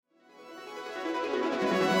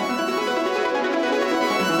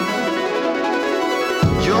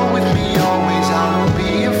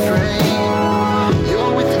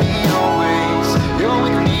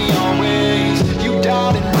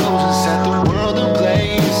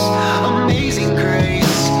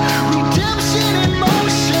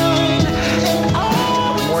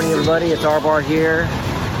guitar bar here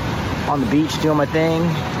on the beach doing my thing.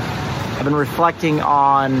 I've been reflecting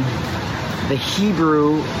on the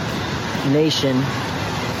Hebrew nation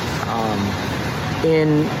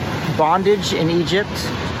in bondage in Egypt,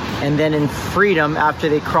 and then in freedom after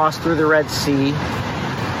they crossed through the Red Sea,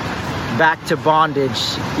 back to bondage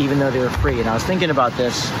even though they were free. And I was thinking about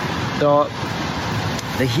this.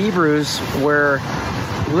 The Hebrews were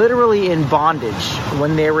literally in bondage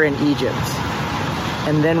when they were in Egypt.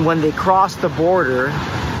 And then when they crossed the border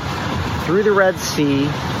through the Red Sea,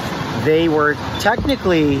 they were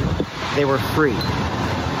free.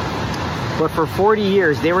 But for 40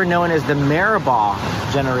 years, they were known as the Meribah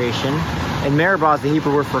generation. And Meribah is the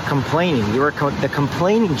Hebrew word for complaining. They were the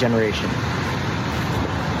complaining generation.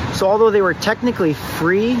 So although they were technically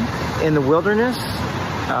free in the wilderness,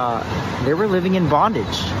 they were living in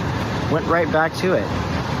bondage. Went right back to it.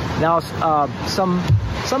 Now,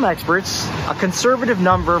 some experts, a conservative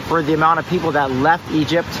number for the amount of people that left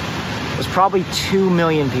Egypt was probably 2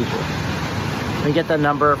 million people. We get that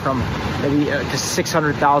number from maybe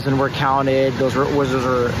 600,000 were counted. Those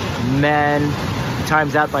were men.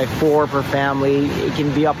 Times that by 4 per family. It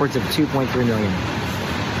can be upwards of 2.3 million.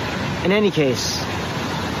 In any case,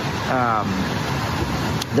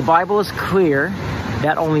 the Bible is clear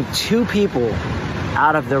that only 2 people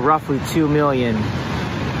out of the roughly 2 million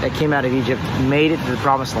that came out of Egypt made it to the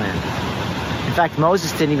Promised Land. In fact,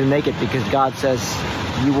 Moses didn't even make it because God says,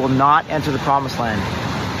 you will not enter the Promised Land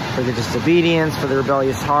for the disobedience, for the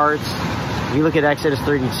rebellious hearts. If you look at Exodus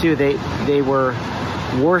 32, they were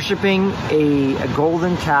worshiping a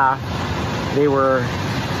golden calf. They were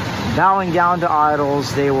bowing down to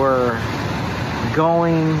idols. They were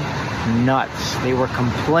going nuts. They were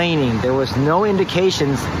complaining. There was no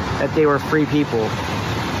indications that they were free people.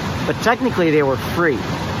 But technically they were free.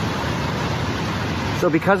 So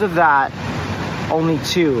because of that, only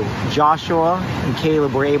 2, Joshua and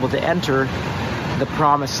Caleb, were able to enter the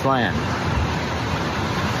Promised Land.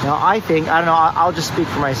 Now I'll just speak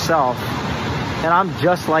for myself, and I'm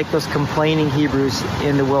just like those complaining Hebrews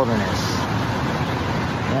in the wilderness.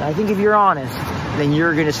 And I think if you're honest, then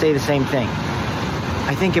you're going to say the same thing.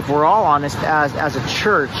 I think if we're all honest as a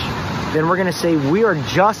church, then we're going to say we are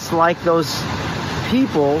just like those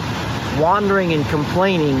people wandering and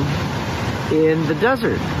complaining in the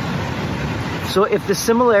desert. So if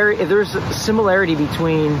there's a similarity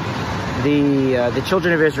between the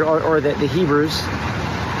children of Israel or the Hebrews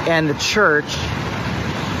and the church,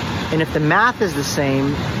 and if the math is the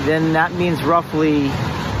same, then that means roughly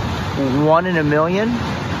 1 in a million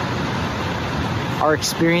are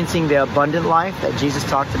experiencing the abundant life that Jesus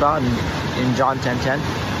talked about in John 10:10.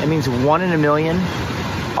 It means 1 in a million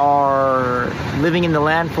are living in the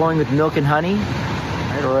land flowing with milk and honey,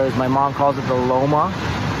 right? Or as my mom calls it, the Loma,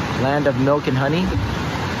 land of milk and honey.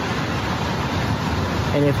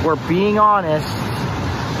 And if we're being honest,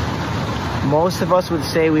 most of us would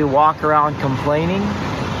say we walk around complaining.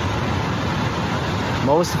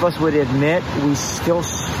 Most of us would admit we still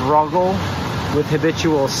struggle with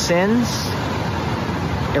habitual sins,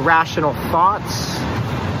 irrational thoughts,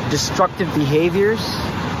 destructive behaviors.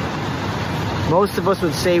 Most of us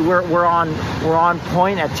would say we're on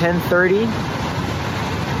point at 10:30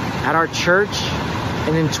 at our church,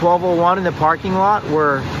 and in 12:01 in the parking lot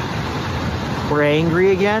we're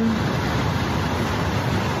angry again.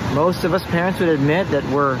 Most of us parents would admit that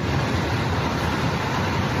we're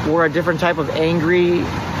a different type of angry,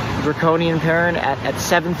 draconian parent at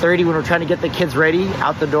 7:30 when we're trying to get the kids ready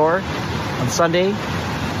out the door on Sunday.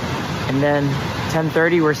 And then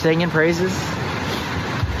 10:30 we're singing praises.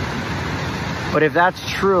 But if that's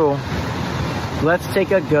true, let's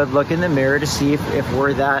take a good look in the mirror to see if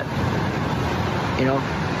we're that,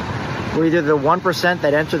 we're either the 1%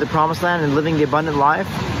 that enter the Promised Land and living the abundant life,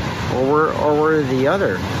 or we're the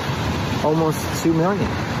other, almost 2 million.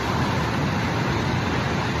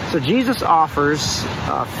 So Jesus offers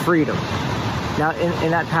freedom. Now,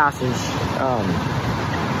 in that passage,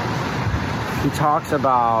 he talks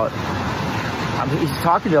about, he's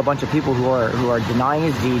talking to a bunch of people who are denying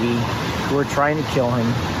his deity, who are trying to kill him,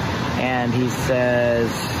 and he says,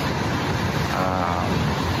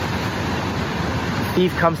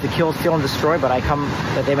 thief comes to kill, steal, and destroy, but I come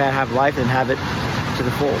that they might have life and have it to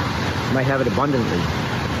the full. They might have it abundantly.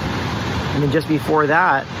 And then just before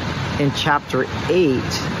that, in chapter 8,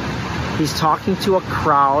 he's talking to a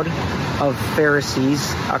crowd of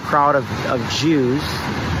Pharisees, a crowd of Jews,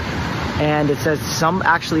 and it says some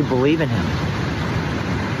actually believe in him.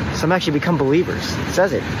 Some actually become believers. It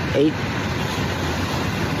says it. 8,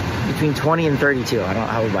 between 20 and 32. I don't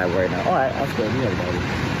have a Bible right now. All right, that's good. You have a Bible.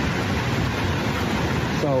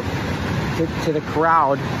 So to the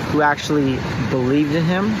crowd who actually believed in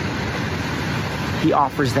him, he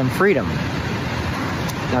offers them freedom.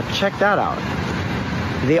 Now check that out.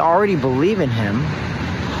 They already believe in him,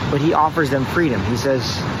 but he offers them freedom. He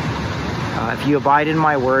says, if you abide in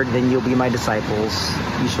my word, then you'll be my disciples.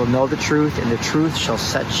 You shall know the truth, and the truth shall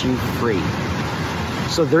set you free.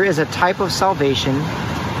 So there is a type of salvation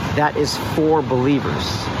that is for believers.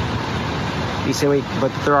 You say, wait,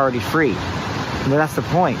 but they're already free. Well, that's the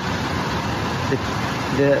point.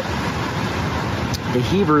 The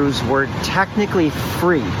Hebrews were technically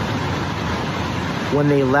free when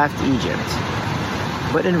they left Egypt.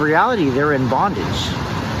 But in reality, they're in bondage.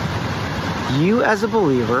 You as a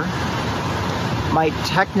believer might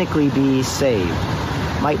technically be saved,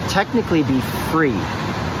 might technically be free,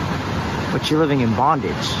 but you're living in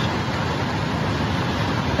bondage.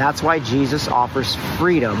 That's why Jesus offers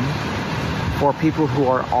freedom for people who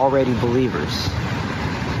are already believers.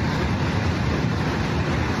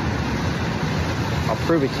 I'll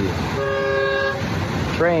prove it to you.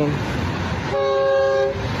 Train.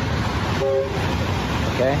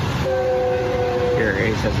 Okay? Here,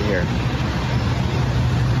 he says it here.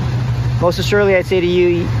 Most assuredly I say to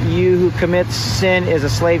you, you who commits sin is a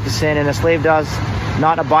slave to sin, and a slave does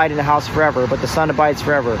not abide in the house forever, but the Son abides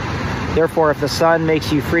forever. Therefore, if the Son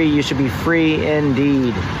makes you free, you should be free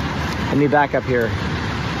indeed. Let me back up here.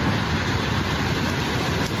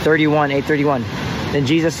 8:31. Then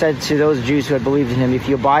Jesus said to those Jews who had believed in him, if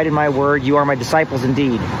you abide in my word, you are my disciples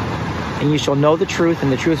indeed, and you shall know the truth,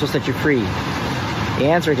 and the truth will set you free. He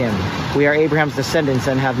answered him, we are Abraham's descendants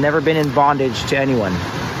and have never been in bondage to anyone.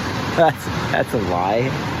 That's a lie.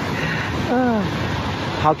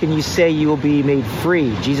 How can you say you will be made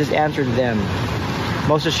free? Jesus answered them,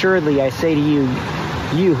 most assuredly I say to you,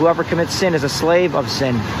 whoever commits sin is a slave of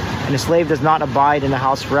sin, and a slave does not abide in the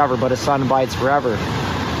house forever, but a son abides forever.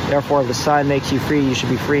 Therefore, if the Son makes you free, you should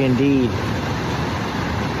be free indeed.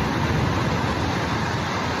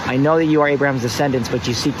 I know that you are Abraham's descendants, but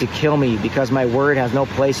you seek to kill me, because my word has no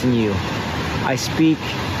place in you. I speak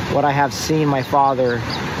what I have seen with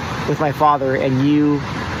my father, and you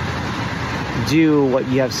do what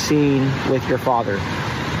you have seen with your father.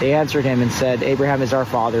 They answered him and said, Abraham is our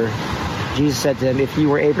father. Jesus said to them, if you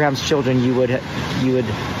were Abraham's children, you would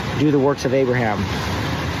do the works of Abraham.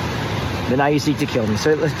 But now you seek to kill me.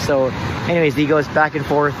 So anyways, he goes back and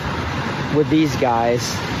forth with these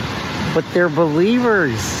guys, but they're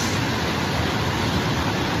believers.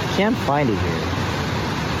 Can't find it here.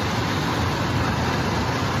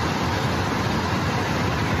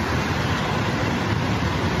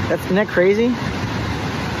 Isn't that crazy?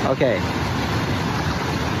 Okay.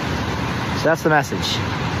 So that's the message.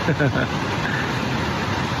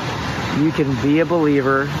 You can be a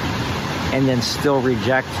believer and then still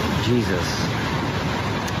reject Jesus.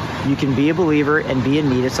 You can be a believer and be in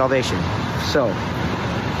need of salvation. So,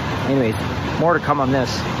 anyway, more to come on this.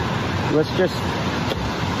 Let's just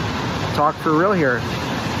talk for real here.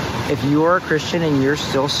 If you are a Christian and you're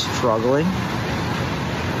still struggling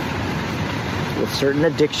with certain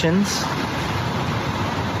addictions,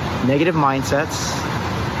 negative mindsets,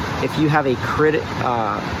 if you have a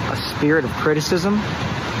spirit of criticism,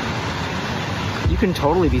 you can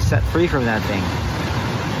totally be set free from that thing.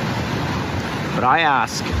 But I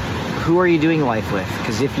ask, who are you doing life with?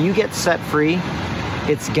 Because if you get set free,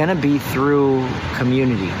 it's gonna be through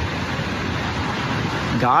community.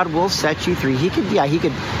 God will set you free. He could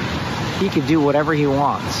do whatever he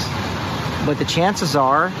wants. But the chances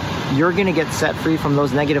are you're gonna get set free from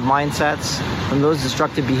those negative mindsets, from those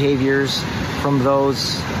destructive behaviors, from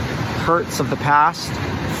those hurts of the past,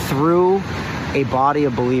 through a body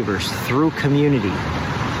of believers, through community.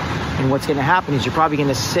 And what's going to happen is you're probably going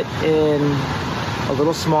to sit in a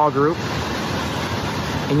little small group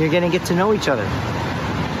and you're going to get to know each other.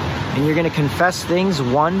 And you're going to confess things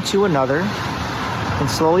one to another. And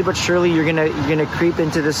slowly but surely you're going to creep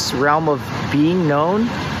into this realm of being known,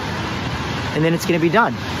 and then it's going to be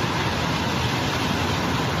done.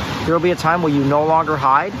 There will be a time where you no longer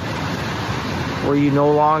hide, where you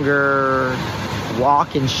no longer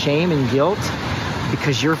walk in shame and guilt,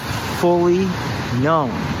 because you're fully known.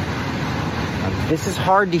 Now, this is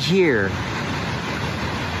hard to hear,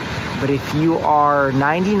 but if you are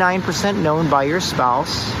 99% known by your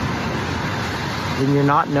spouse, then you're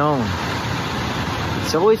not known.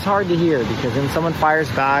 It's always hard to hear, because then someone fires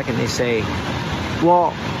back and they say,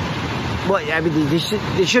 well, I mean,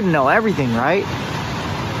 they shouldn't know everything, right?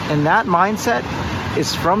 And that mindset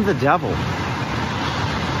is from the devil.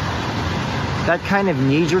 That kind of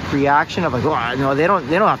knee-jerk reaction of like, oh, no, they don't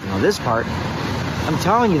have to know this part. I'm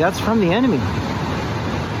telling you, that's from the enemy.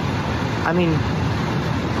 I mean,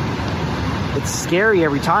 It's scary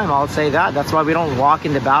every time, I'll say that. That's why we don't walk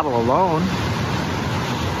into battle alone.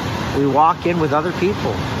 We walk in with other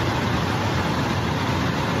people.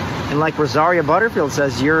 And like Rosaria Butterfield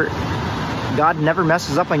says, God never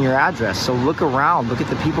messes up on your address. So look around, look at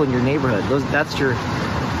the people in your neighborhood. That's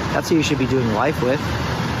who you should be doing life with.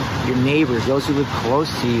 Your neighbors, those who live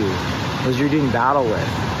close to you, those you're doing battle with.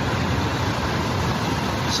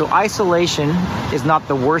 So isolation is not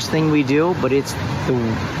the worst thing we do, but it's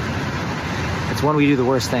when we do the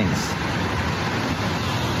worst things.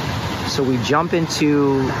 So we jump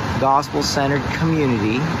into gospel-centered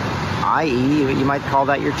community, i.e., you might call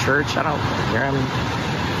that your church. I don't care.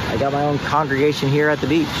 I got my own congregation here at the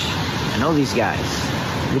beach. I know these guys.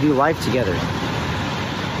 We do life together.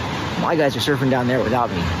 My guys are surfing down there without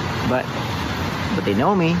me, but they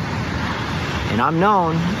know me, and I'm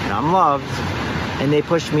known, and I'm loved, and they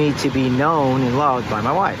push me to be known and loved by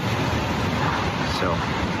my wife. So,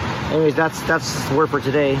 anyways, that's the word for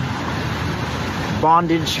today.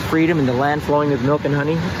 Bondage, freedom, and the land flowing with milk and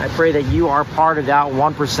honey. I pray that you are part of that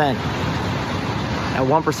 1%. That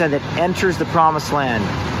 1% that enters the promised land,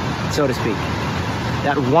 so to speak.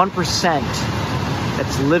 That 1%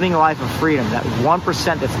 that's living a life of freedom. That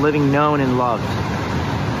 1% that's living known and loved.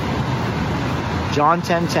 John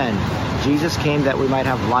 10:10. Jesus came that we might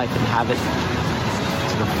have life and have it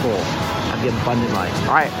to the full. Have the abundant life.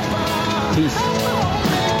 All right. Peace.